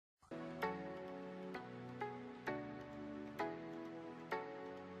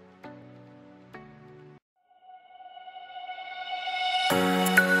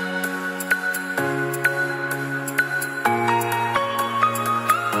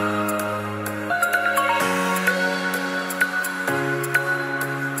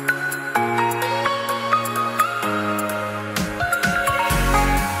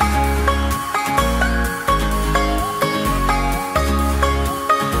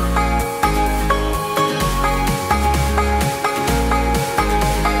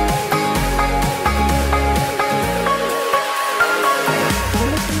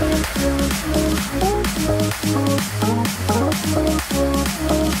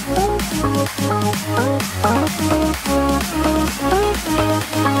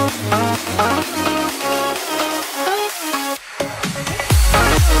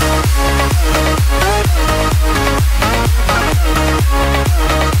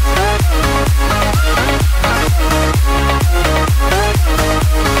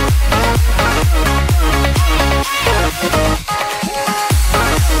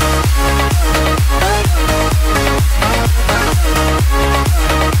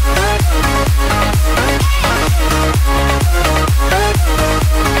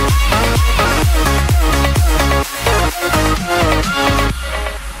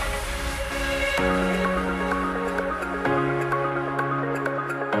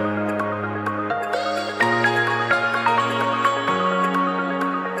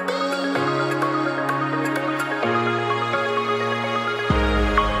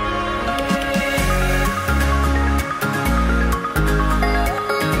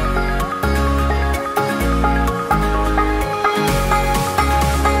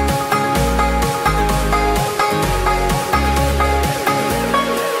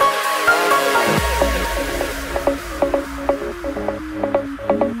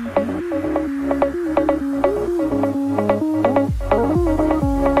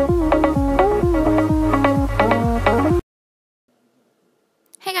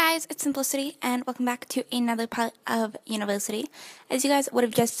It's Simplicity, and welcome back to another part of University. As you guys would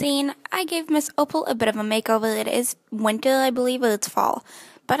have just seen, I gave Miss Opal a bit of a makeover. It is winter, I believe, but it's fall.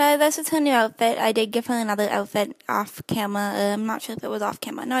 But this is her new outfit. I did give her another outfit off camera. I'm not sure if it was off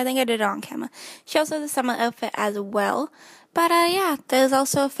camera. No, I think I did it on camera. She also has a summer outfit as well. But yeah, there's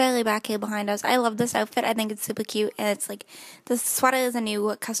also a fairy back here behind us. I love this outfit. I think it's super cute, and it's like, the sweater is a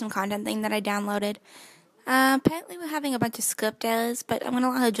new custom content thing that I downloaded. Apparently we're having a bunch of script errors, but I'm going to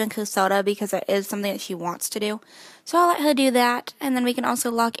let her drink her soda because it is something that she wants to do. So I'll let her do that, and then we can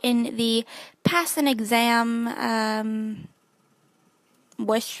also lock in the pass an exam,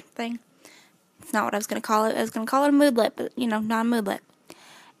 wish thing. It's not what I was going to call it. I was going to call it a moodlet, but, you know, not a moodlet.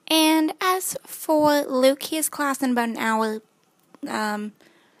 And as for Luke, he has class in about an hour.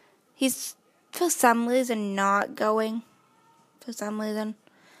 He's, for some reason, not going. For some reason.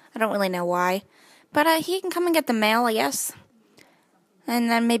 I don't really know why. But he can come and get the mail, I guess.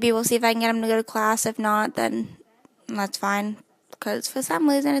 And then maybe we'll see if I can get him to go to class. If not, then that's fine. Because for some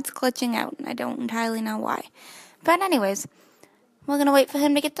reason it's glitching out, and I don't entirely know why. But anyways, we're going to wait for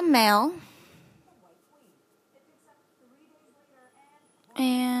him to get the mail.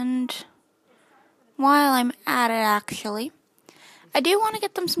 And while I'm at it, actually, I do want to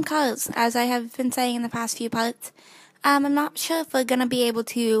get them some colors, as I have been saying in the past few parts. I'm not sure if we're going to be able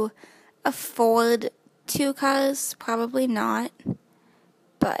to afford 2 colors. Probably not,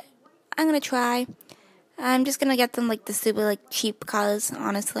 but I'm gonna try. I'm just gonna get them like the super like cheap colors,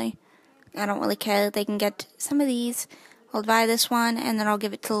 honestly. I don't really care. They can get some of these. I'll buy this one and then I'll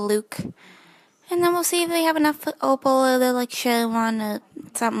give it to Luke, and then we'll see if we have enough for Opal or the like share one or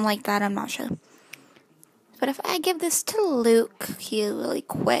something like that. I'm not sure. But if I give this to Luke here really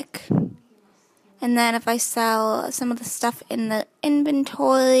quick, and then if I sell some of the stuff in the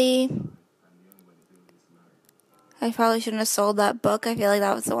inventory, I probably shouldn't have sold that book. I feel like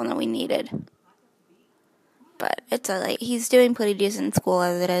that was the one that we needed. But it's alright. He's doing pretty decent in school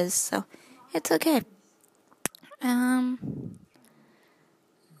as it is, so it's okay.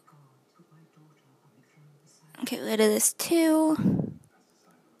 Get rid of this too.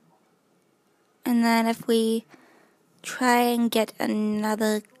 And then if we try and get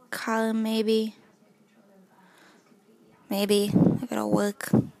another color, maybe if it'll work.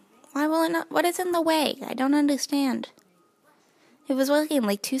 Why will it not? What is in the way? I don't understand. It was working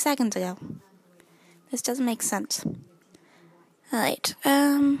like 2 seconds ago. This doesn't make sense. Alright,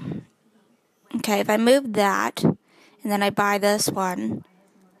 okay, if I move that, and then I buy this one,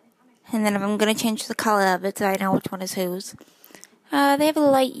 and then if I'm gonna change the color of it so I know which one is whose. They have a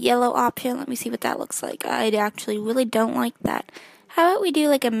light yellow option. Let me see what that looks like. I actually really don't like that. How about we do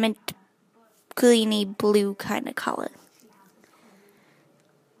like a mint greeny blue kind of color?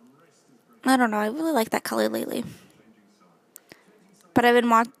 I don't know, I really like that color lately. But I've been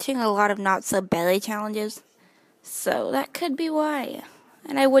watching a lot of Not So Berry challenges, so that could be why.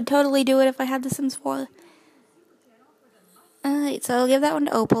 And I would totally do it if I had The Sims 4. Alright, so I'll give that one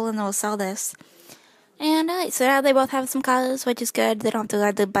to Opal and then we'll sell this. And alright, so now they both have some colors, which is good. They don't have to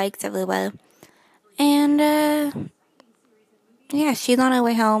ride their bikes everywhere. And yeah, she's on her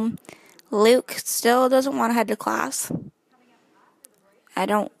way home. Luke still doesn't want to head to class. I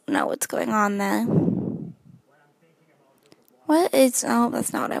don't know what's going on there. What is... Oh,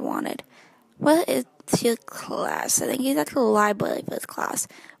 that's not what I wanted. What is your class? I think he's at the library for his class,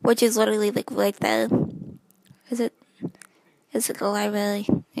 which is literally like right there. Is it? Is it the library?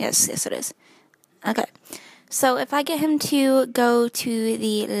 Yes, it is. Okay. So if I get him to go to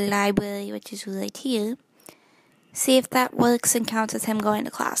the library, which is right here, see if that works and counts as him going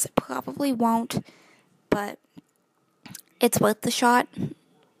to class. It probably won't, but it's worth the shot,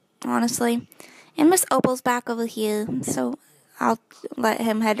 honestly. And Miss Opal's back over here, so I'll let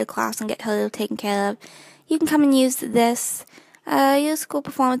him head to class and get her taken care of. You can come and use this. Your school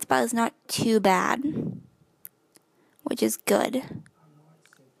performance bar is not too bad, which is good.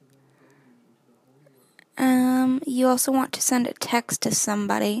 You also want to send a text to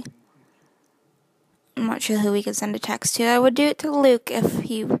somebody. I'm not sure who we could send a text to. I would do it to Luke if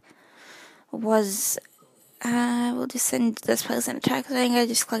he was. We'll just send this person a text. I think I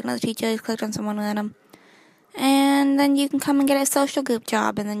just clicked on the teacher, just clicked on someone random. And then you can come and get a social group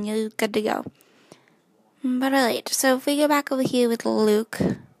job, and then you're good to go. But alright, so if we go back over here with Luke,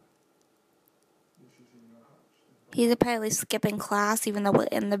 he's apparently skipping class, even though we're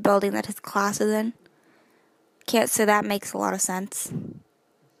in the building that his class is in. Can't say that makes a lot of sense.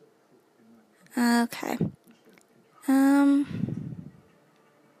 Okay. I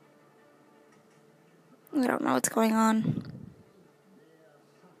don't know what's going on.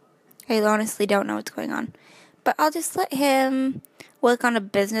 I honestly don't know what's going on. But I'll just let him work on a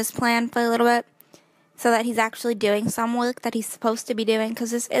business plan for a little bit, so that he's actually doing some work that he's supposed to be doing,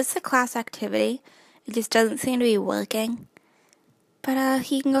 because this is a class activity. It just doesn't seem to be working. But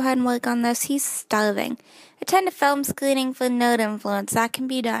he can go ahead and work on this. He's starving. Attend a film screening for Nerd Influence. That can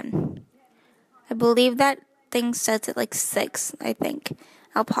be done. I believe that thing starts at like 6, I think.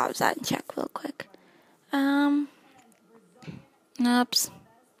 I'll pause that and check real quick. Oops.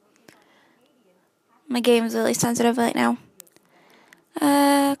 My game is really sensitive right now.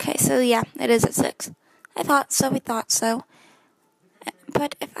 Okay, so yeah, it is at 6. I thought so, we thought so.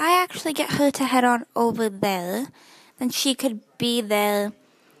 But if I actually get her to head on over there, then she could be there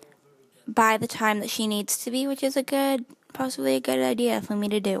by the time that she needs to be, which is possibly a good idea for me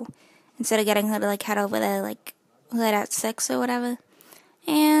to do. Instead of getting her to like head over there like right at 6 or whatever.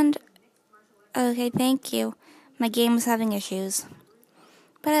 And, okay, thank you. My game was having issues.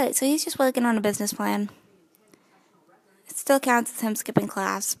 But alright, so he's just working on a business plan. It still counts as him skipping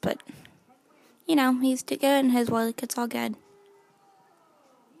class, but, you know, he's doing his work. It's all good.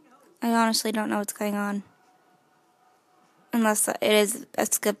 I honestly don't know what's going on. Unless it is a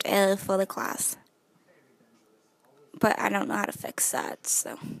skipped error for the class. But I don't know how to fix that,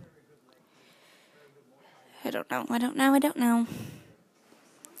 so. I don't know.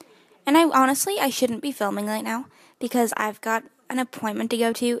 And I shouldn't be filming right now, because I've got an appointment to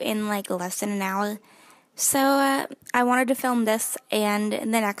go to in like less than an hour. So, I wanted to film this and the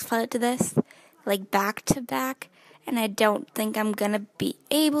next part to this, like back to back, and I don't think I'm gonna be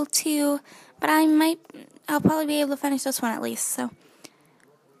able to, but I'll probably be able to finish this one at least, so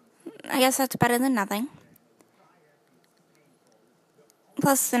I guess that's better than nothing.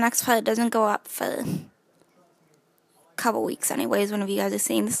 Plus, the next part doesn't go up for a couple weeks anyways, whenever you guys are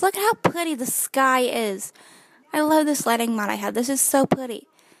seeing this. Look at how pretty the sky is. I love this lighting mod I have. This is so pretty.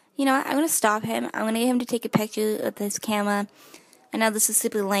 You know what? I'm going to stop him. I'm going to get him to take a picture with his camera. I know this is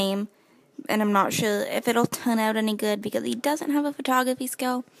super lame, and I'm not sure if it'll turn out any good because he doesn't have a photography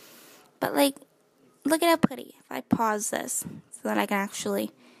skill. But, like, look at how pretty. If I pause this so that I can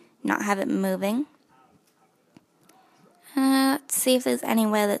actually not have it moving. Let's see if there's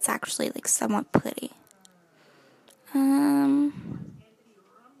anywhere that's actually, like, somewhat pretty.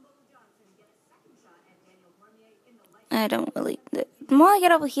 I don't really. The more I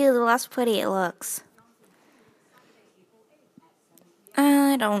get over here, the less pretty it looks.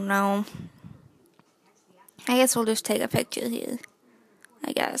 I don't know. I guess we'll just take a picture here.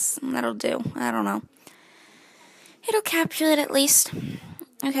 I guess. That'll do. I don't know. It'll capture it at least.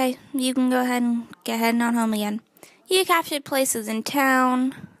 Okay, you can go ahead and get heading on home again. You captured places in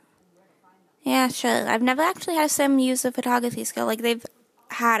town. Yeah, sure. I've never actually had Sim use a photography skill. Like, they've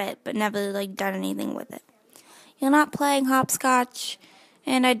had it, but never, like, done anything with it. You're not playing hopscotch,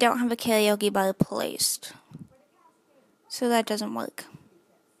 and I don't have a karaoke bar placed. So that doesn't work.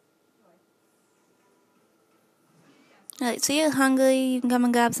 Alright, so you're hungry. You can come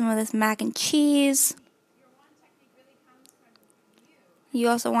and grab some of this mac and cheese. You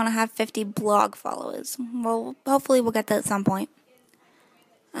also want to have 50 blog followers. Well, hopefully we'll get that at some point.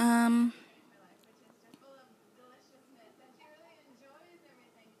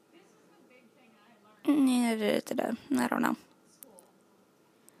 I don't know.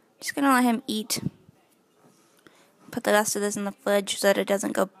 Just gonna let him eat. Put the rest of this in the fridge so that it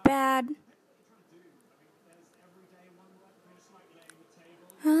doesn't go bad.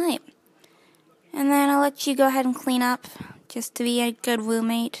 let you go ahead and clean up, just to be a good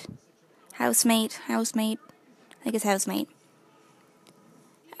roommate. Housemate. I think it's housemate.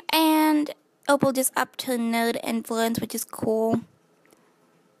 And Opal just up to nerd influence, which is cool.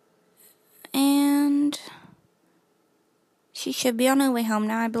 And she should be on her way home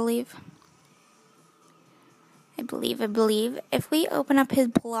now, I believe. I believe. If we open up his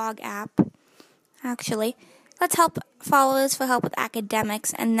blog app, actually, let's help followers for help with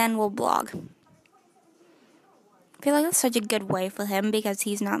academics, and then we'll blog. I feel like that's such a good way for him because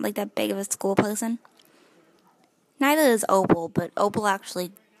he's not like that big of a school person. Neither is Opal, but Opal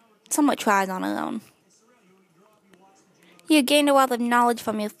actually somewhat tries on her own. You gained a wealth of knowledge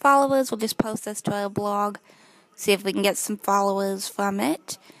from your followers. We'll just post this to our blog, see if we can get some followers from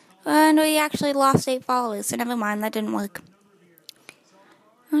it. And we actually lost 8 followers, so never mind, that didn't work.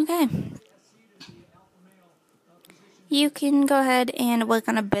 Okay. You can go ahead and work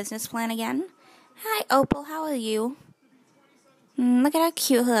on a business plan again. Hi, Opal, how are you? Look at how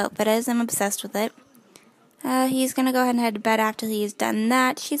cute her outfit is. I'm obsessed with it. He's going to go ahead and head to bed after he's done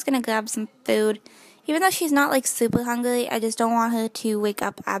that. She's going to grab some food. Even though she's not, like, super hungry, I just don't want her to wake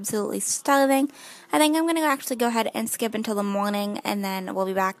up absolutely starving. I think I'm going to actually go ahead and skip until the morning, and then we'll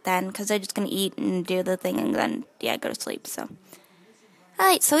be back then, because they're just going to eat and do the thing, and then, yeah, go to sleep, so.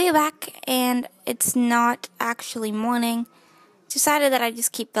 Alright, so we're back, and it's not actually morning. Decided that I'd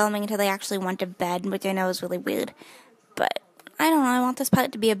just keep filming until they actually went to bed, which I know is really weird. But, I don't know, I want this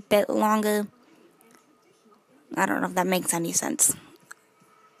part to be a bit longer. I don't know if that makes any sense.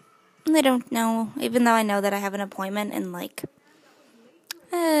 I don't know, even though I know that I have an appointment in like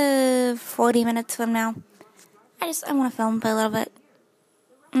 40 minutes from now. I want to film for a little bit.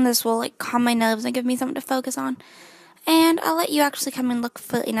 And this will like calm my nerves and give me something to focus on. And I'll let you actually come and look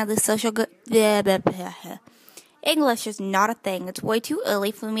for another social good. English is not a thing. It's way too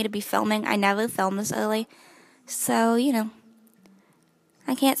early for me to be filming. I never film this early. So, you know,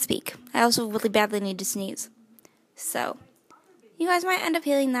 I can't speak. I also really badly need to sneeze. So, you guys might end up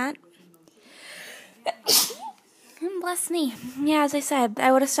hearing that. Bless me. Yeah, as I said,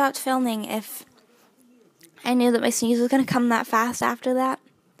 I would have stopped filming if I knew that my sneeze was going to come that fast after that.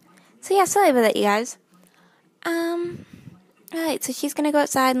 So yeah, sorry about that, you guys. Alright, so she's going to go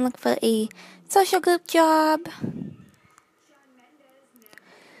outside and look for a social group job.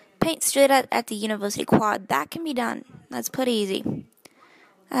 Paint straight at the university quad. That can be done. That's pretty easy.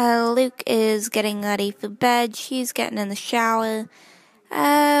 Luke is getting ready for bed. She's getting in the shower.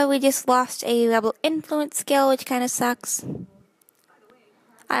 We just lost a rebel influence skill, which kind of sucks.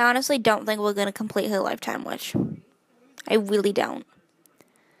 I honestly don't think we're going to complete her lifetime wish. I really don't.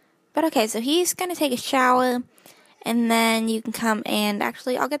 But okay, so he's going to take a shower, and then you can come and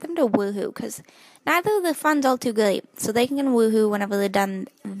actually, I'll get them to woohoo, because neither of the fun's all too great. So they can get woohoo whenever they're done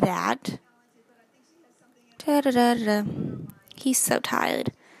that. Da-da-da-da-da. He's so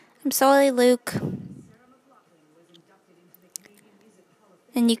tired. I'm sorry, Luke.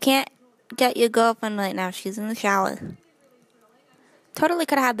 And you can't get your girlfriend right now. She's in the shower. Totally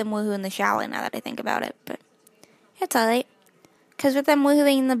could have had them woohoo in the shower now that I think about it. But it's alright. Because with them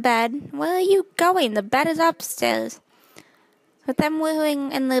woohooing in the bed, where are you going? The bed is upstairs. With them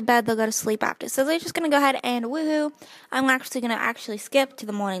woohooing in the bed, they'll go to sleep after. So they're just going to go ahead and woohoo. I'm actually going to skip to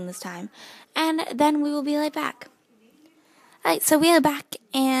the morning this time. And then we will be right back. Alright, so we are back.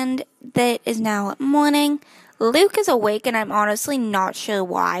 And it is now morning. Luke is awake, and I'm honestly not sure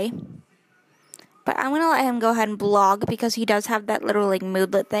why. But I'm going to let him go ahead and blog, because he does have that little, like,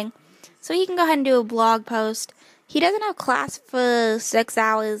 moodlet thing. So he can go ahead and do a blog post. He doesn't have class for 6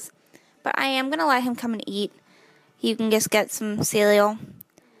 hours, but I am going to let him come and eat. You can just get some cereal.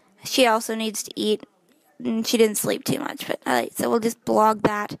 She also needs to eat, and she didn't sleep too much. But alright, so we'll just blog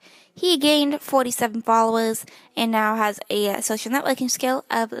that. He gained 47 followers and now has a social networking skill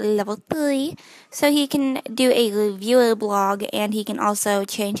of level 3. So he can do a reviewer blog, and he can also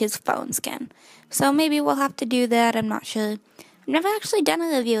change his phone skin. So maybe we'll have to do that, I'm not sure. I've never actually done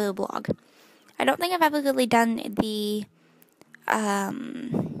a reviewer blog. I don't think I've ever really done the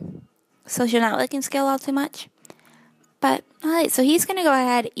social networking skill all too much. But, alright, so he's going to go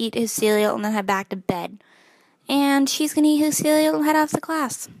ahead, eat his cereal, and then head back to bed. And she's going to eat his cereal and head off to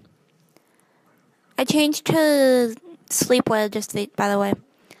class. I changed to sleepwear just by the way.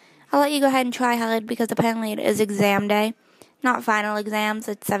 I'll let you go ahead and try hard, because apparently it is exam day. Not final exams,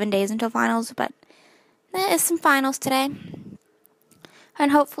 it's 7 days until finals, but there is some finals today.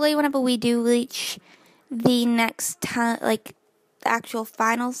 And hopefully whenever we do reach the next time, like, the actual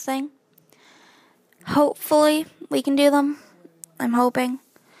finals thing, hopefully we can do them. I'm hoping.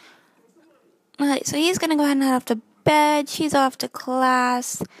 Alright, so he's going to go ahead and head off to bed. She's off to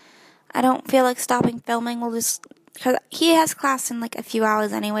class. I don't feel like stopping filming. Because he has class in like a few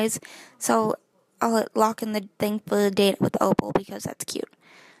hours anyways, so I'll lock in the thing for the date with Opal because that's cute.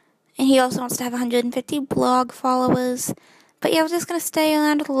 And he also wants to have 150 blog followers. But yeah, we're just going to stay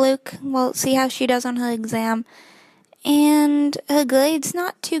around with Luke. We'll see how she does on her exam. And her grade's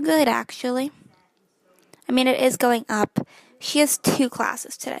not too good, actually. I mean, it is going up. She has 2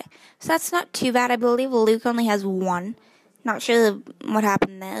 classes today. So that's not too bad. I believe Luke only has 1. Not sure what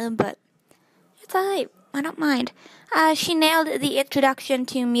happened there, but it's alright. I don't mind. She nailed the Introduction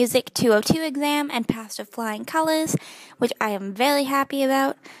to Music 202 exam and passed with flying colors, which I am very happy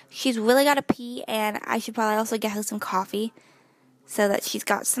about. She's really got to pee, and I should probably also get her some coffee so that she's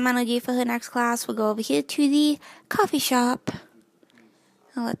got some energy for her next class. We'll go over here to the coffee shop.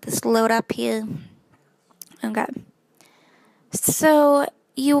 I'll let this load up here. Okay. So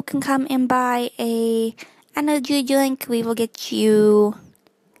you can come and buy a energy drink. We will get you...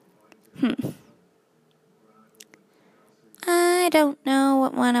 I don't know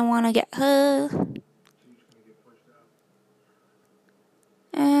what one I want to get her.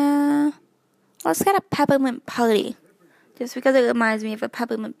 Let's get a peppermint patty. Just because it reminds me of a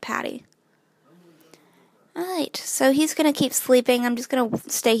peppermint patty. Alright, so he's going to keep sleeping. I'm just going to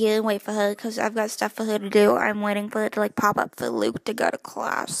stay here and wait for her because I've got stuff for her to do. I'm waiting for it to like pop up for Luke to go to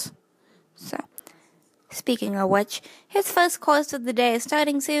class. So, speaking of which, his first course of the day is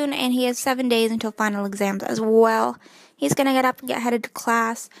starting soon, and he has 7 days until final exams as well. He's going to get up and get headed to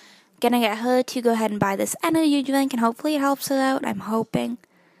class. Going to get her to go ahead and buy this energy drink, and hopefully it helps her out. I'm hoping.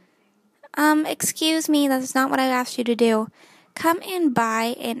 Excuse me, that's not what I asked you to do. Come and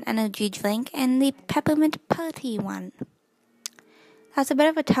buy an energy drink and the peppermint patty one. That's a bit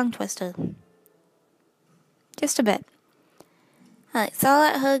of a tongue twister. Just a bit. Alright, so I'll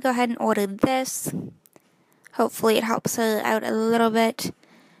let her go ahead and order this. Hopefully it helps her out a little bit.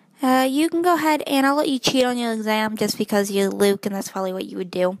 You can go ahead and I'll let you cheat on your exam just because you're Luke and that's probably what you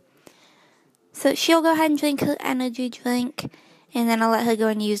would do. So she'll go ahead and drink her energy drink, and then I'll let her go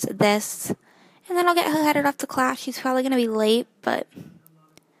and use this. And then I'll get her headed off to class. She's probably going to be late, but,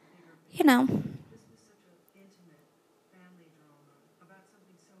 you know.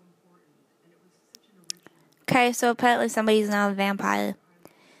 Okay, so apparently somebody's now a vampire.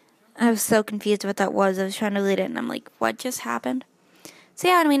 I was so confused what that was. I was trying to read it, and I'm like, what just happened? So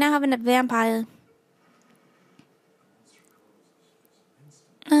yeah, we now have a vampire.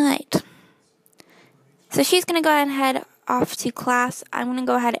 Alright. So she's going to go ahead and head off to class. I'm going to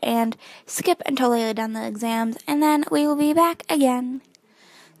go ahead and skip until they're done the exams, and then we will be back again.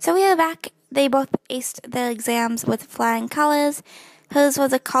 So we are back. They both aced their exams with flying colors. Hers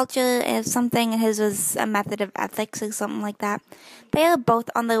was a culture of something, and his was a method of ethics or something like that. They are both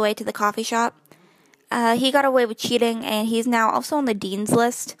on their way to the coffee shop. He got away with cheating, and he's now also on the dean's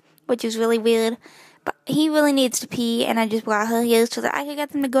list, which is really weird. But he really needs to pee, and I just brought her here so that I could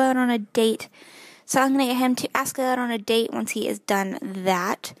get them to go out on a date. So I'm going to get him to ask her out on a date once he has done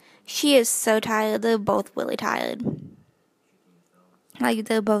that. She is so tired. They're both really tired. Like,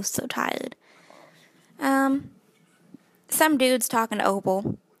 they're both so tired. Some dude's talking to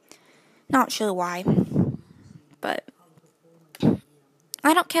Opal. Not sure why. But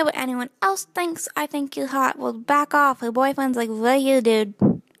I don't care what anyone else thinks. I think you're hot. Well, back off. Her boyfriend's like, right here, dude.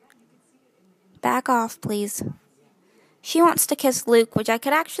 Back off, please. She wants to kiss Luke, which I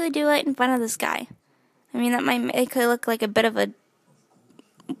could actually do right in front of this guy. I mean, that might make her look like a bit of a...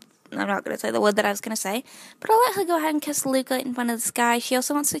 I'm not going to say the word that I was going to say. But I'll let her go ahead and kiss Luke right in front of this guy. She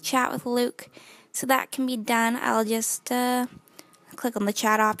also wants to chat with Luke. So that can be done. I'll just click on the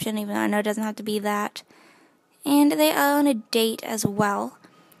chat option, even though I know it doesn't have to be that. And they are on a date as well.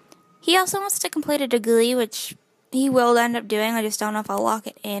 He also wants to complete a degree, which he will end up doing. I just don't know if I'll lock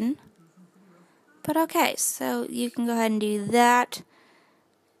it in. But okay, so you can go ahead and do that.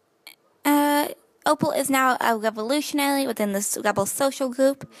 Opal is now a revolutionary within this rebel social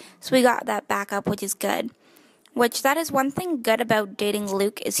group, so we got that back up, which is good. Which, that is one thing good about dating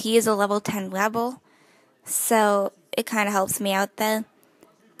Luke, is he is a level 10 rebel, so it kind of helps me out there.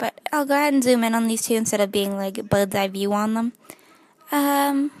 But I'll go ahead and zoom in on these two instead of being like a bird's eye view on them.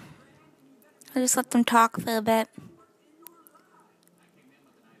 I'll just let them talk for a bit.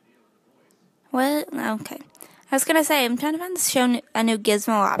 What? Okay. I was gonna say, I'm trying to find this show a new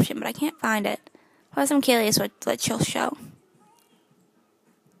gizmo option, but I can't find it. Plus, I'm curious what she'll show.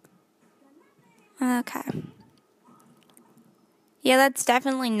 Okay. Yeah, that's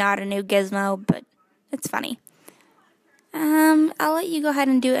definitely not a new gizmo, but it's funny. I'll let you go ahead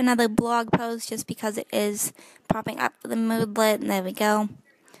and do another blog post just because it is popping up for the moodlet, and there we go.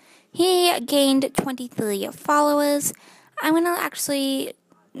 He gained 23 followers. I'm gonna actually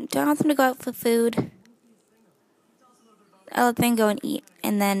do I want them to go out for food? I'll let them go and eat,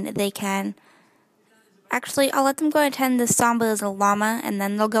 and then they can... Actually, I'll let them go attend the Samba's llama, and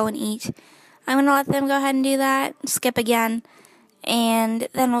then they'll go and eat. I'm going to let them go ahead and do that, skip again, and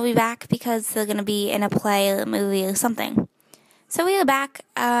then we'll be back because they're going to be in a play or a movie or something. So we are back.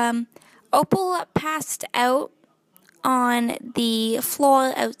 Opal passed out on the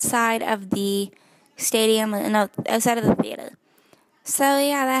floor outside of the stadium, no, outside of the theater. So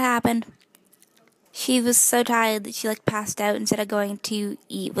yeah, that happened. She was so tired that she passed out instead of going to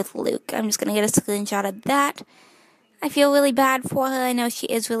eat with Luke. I'm just going to get a screenshot of that. I feel really bad for her. I know she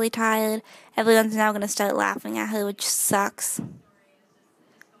is really tired. Everyone's now going to start laughing at her, which sucks.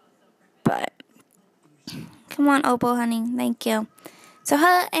 But, come on, Opal, honey. Thank you. So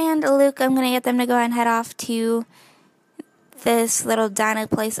her and Luke, I'm going to get them to go ahead and head off to this little diner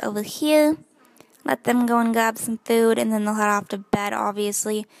place over here. Let them go and grab some food, and then they'll head off to bed,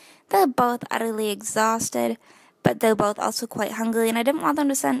 obviously. They're both utterly exhausted, but they're both also quite hungry, and I didn't want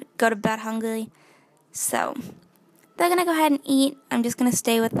them to go to bed hungry. So, they're going to go ahead and eat. I'm just going to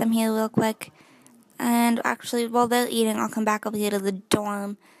stay with them here real quick. And actually, while they're eating, I'll come back over here to the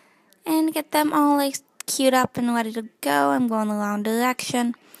dorm and get them all queued up and ready to go. I'm going the wrong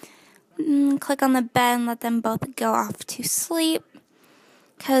direction. Click on the bed and let them both go off to sleep,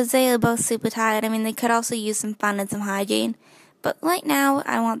 because they are both super tired. I mean, they could also use some fun and some hygiene. But right now,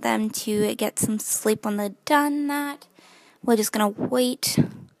 I want them to get some sleep when they're done that. We're just going to wait.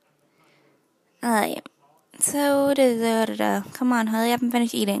 Alright. So, come on, hurry up and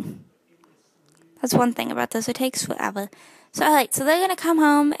finish eating. That's one thing about this. It takes forever. So, alright. So, they're going to come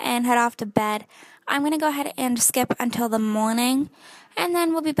home and head off to bed. I'm going to go ahead and skip until the morning. And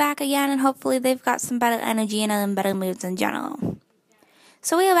then we'll be back again. And hopefully, they've got some better energy and in better moods in general.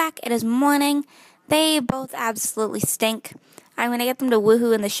 So, we are back. It is morning. They both absolutely stink. I'm going to get them to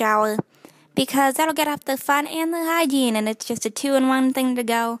woohoo in the shower, because that'll get off the fun and the hygiene, and it's just a 2-in-1 thing to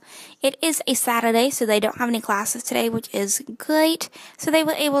go. It is a Saturday, so they don't have any classes today, which is great. So they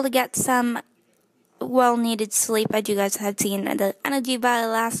were able to get some well-needed sleep, as you guys had seen the energy bar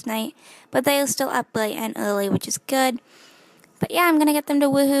last night. But they are still up bright and early, which is good. But yeah, I'm going to get them to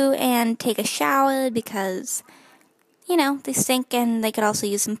woohoo and take a shower, because, you know, they stink and they could also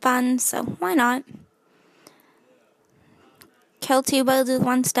use some fun, so why not? Kill 2 birds with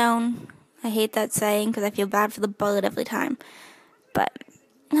 1 stone. I hate that saying because I feel bad for the bird every time. But,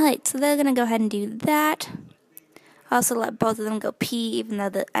 alright, so they're going to go ahead and do that. Also let both of them go pee, even though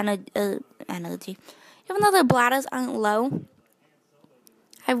the energy. Even though their bladders aren't low.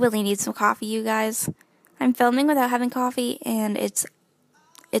 I really need some coffee, you guys. I'm filming without having coffee, and it's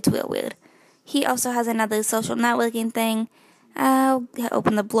real weird. He also has another social networking thing. I'll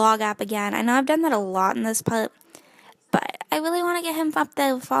open the blog app again. I know I've done that a lot in this part, but I really want to get him up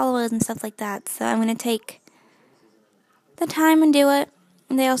there with followers and stuff like that. So I'm going to take the time and do it.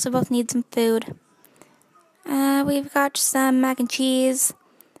 And they also both need some food. We've got some mac and cheese.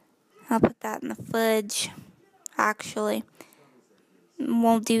 I'll put that in the fridge. Actually,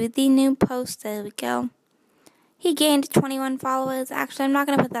 we'll do the new post. There we go. He gained 21 followers. Actually, I'm not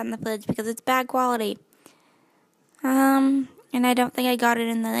going to put that in the fridge because it's bad quality. And I don't think I got it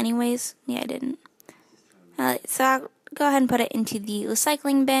in there anyways. Yeah, I didn't. So I'll go ahead and put it into the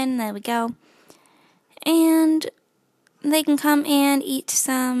recycling bin. There we go. And they can come and eat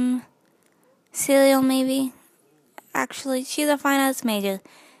some cereal, maybe. Actually, she's a fine arts major.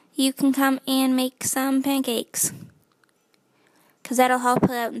 You can come and make some pancakes, because that'll help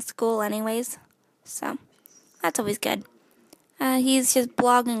her out in school anyways. So, that's always good. He's just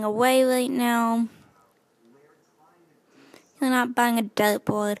blogging away right now. You're not buying a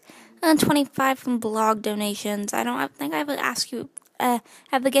dartboard. 25 from blog donations. I don't think I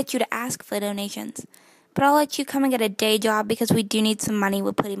ever get you to ask for donations. But I'll let you come and get a day job, because we do need some money.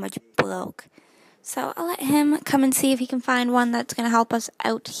 We're pretty much broke. So I'll let him come and see if he can find one that's going to help us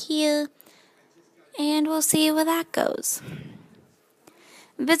out here. And we'll see where that goes.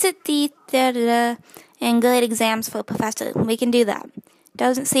 Visit the and grade exams for a professor. We can do that.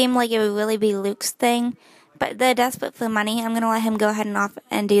 Doesn't seem like it would really be Luke's thing, but they're desperate for money. I'm going to let him go ahead and off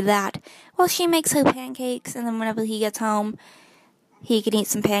and do that. Well, she makes her pancakes, and then whenever he gets home, he can eat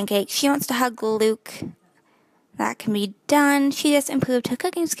some pancakes. She wants to hug Luke. That can be done. She just improved her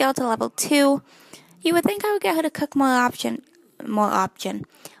cooking skill to level 2. You would think I would get her to cook more often,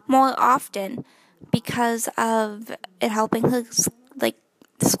 because of it helping her,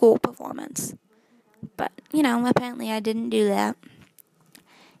 school performance. But, apparently I didn't do that.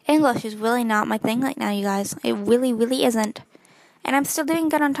 English is really not my thing right now, you guys. It really, really isn't. And I'm still doing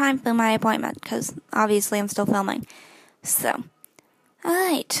good on time for my appointment, because obviously I'm still filming. So,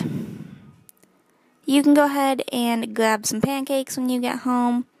 Alright. You can go ahead and grab some pancakes when you get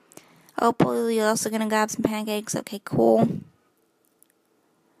home. Opal, you're also going to grab some pancakes. Okay, cool.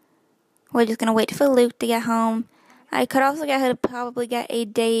 We're just going to wait for Luke to get home. I could also get her to probably get a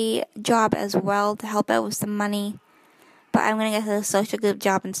day job as well to help out with some money. But I'm going to get her a social group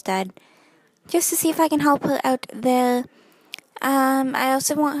job instead. Just to see if I can help her out there. I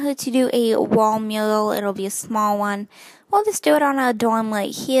also want her to do a wall mural. It'll be a small one. We'll just do it on our dorm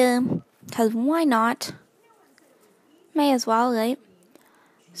right here. Because why not? May as well, right?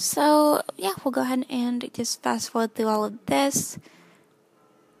 So, yeah, we'll go ahead and just fast forward through all of this.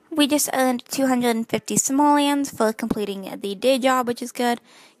 We just earned 250 simoleons for completing the day job, which is good.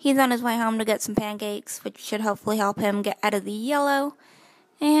 He's on his way home to get some pancakes, which should hopefully help him get out of the yellow.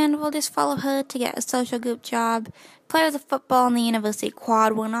 And we'll just follow her to get a social group job. Play with the football in the university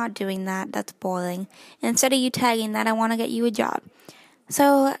quad. We're not doing that. That's boring. And instead of you tagging that, I want to get you a job.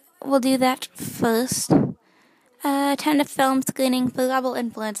 So, we'll do that first. Attend a film screening for Rebel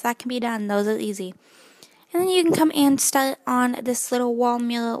Influence. That can be done. Those are easy. And then you can come and start on this little wall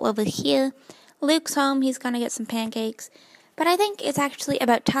mural over here. Luke's home. He's going to get some pancakes. But I think it's actually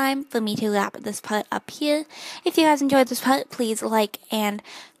about time for me to wrap this part up here. If you guys enjoyed this part, please like and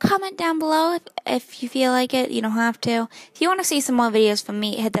comment down below if you feel like it. You don't have to. If you want to see some more videos from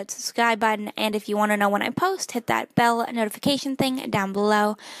me, hit that subscribe button. And if you want to know when I post, hit that bell notification thing down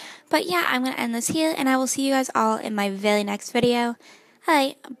below. But yeah, I'm going to end this here, and I will see you guys all in my very next video.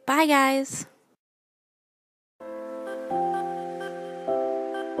 Alright, bye guys.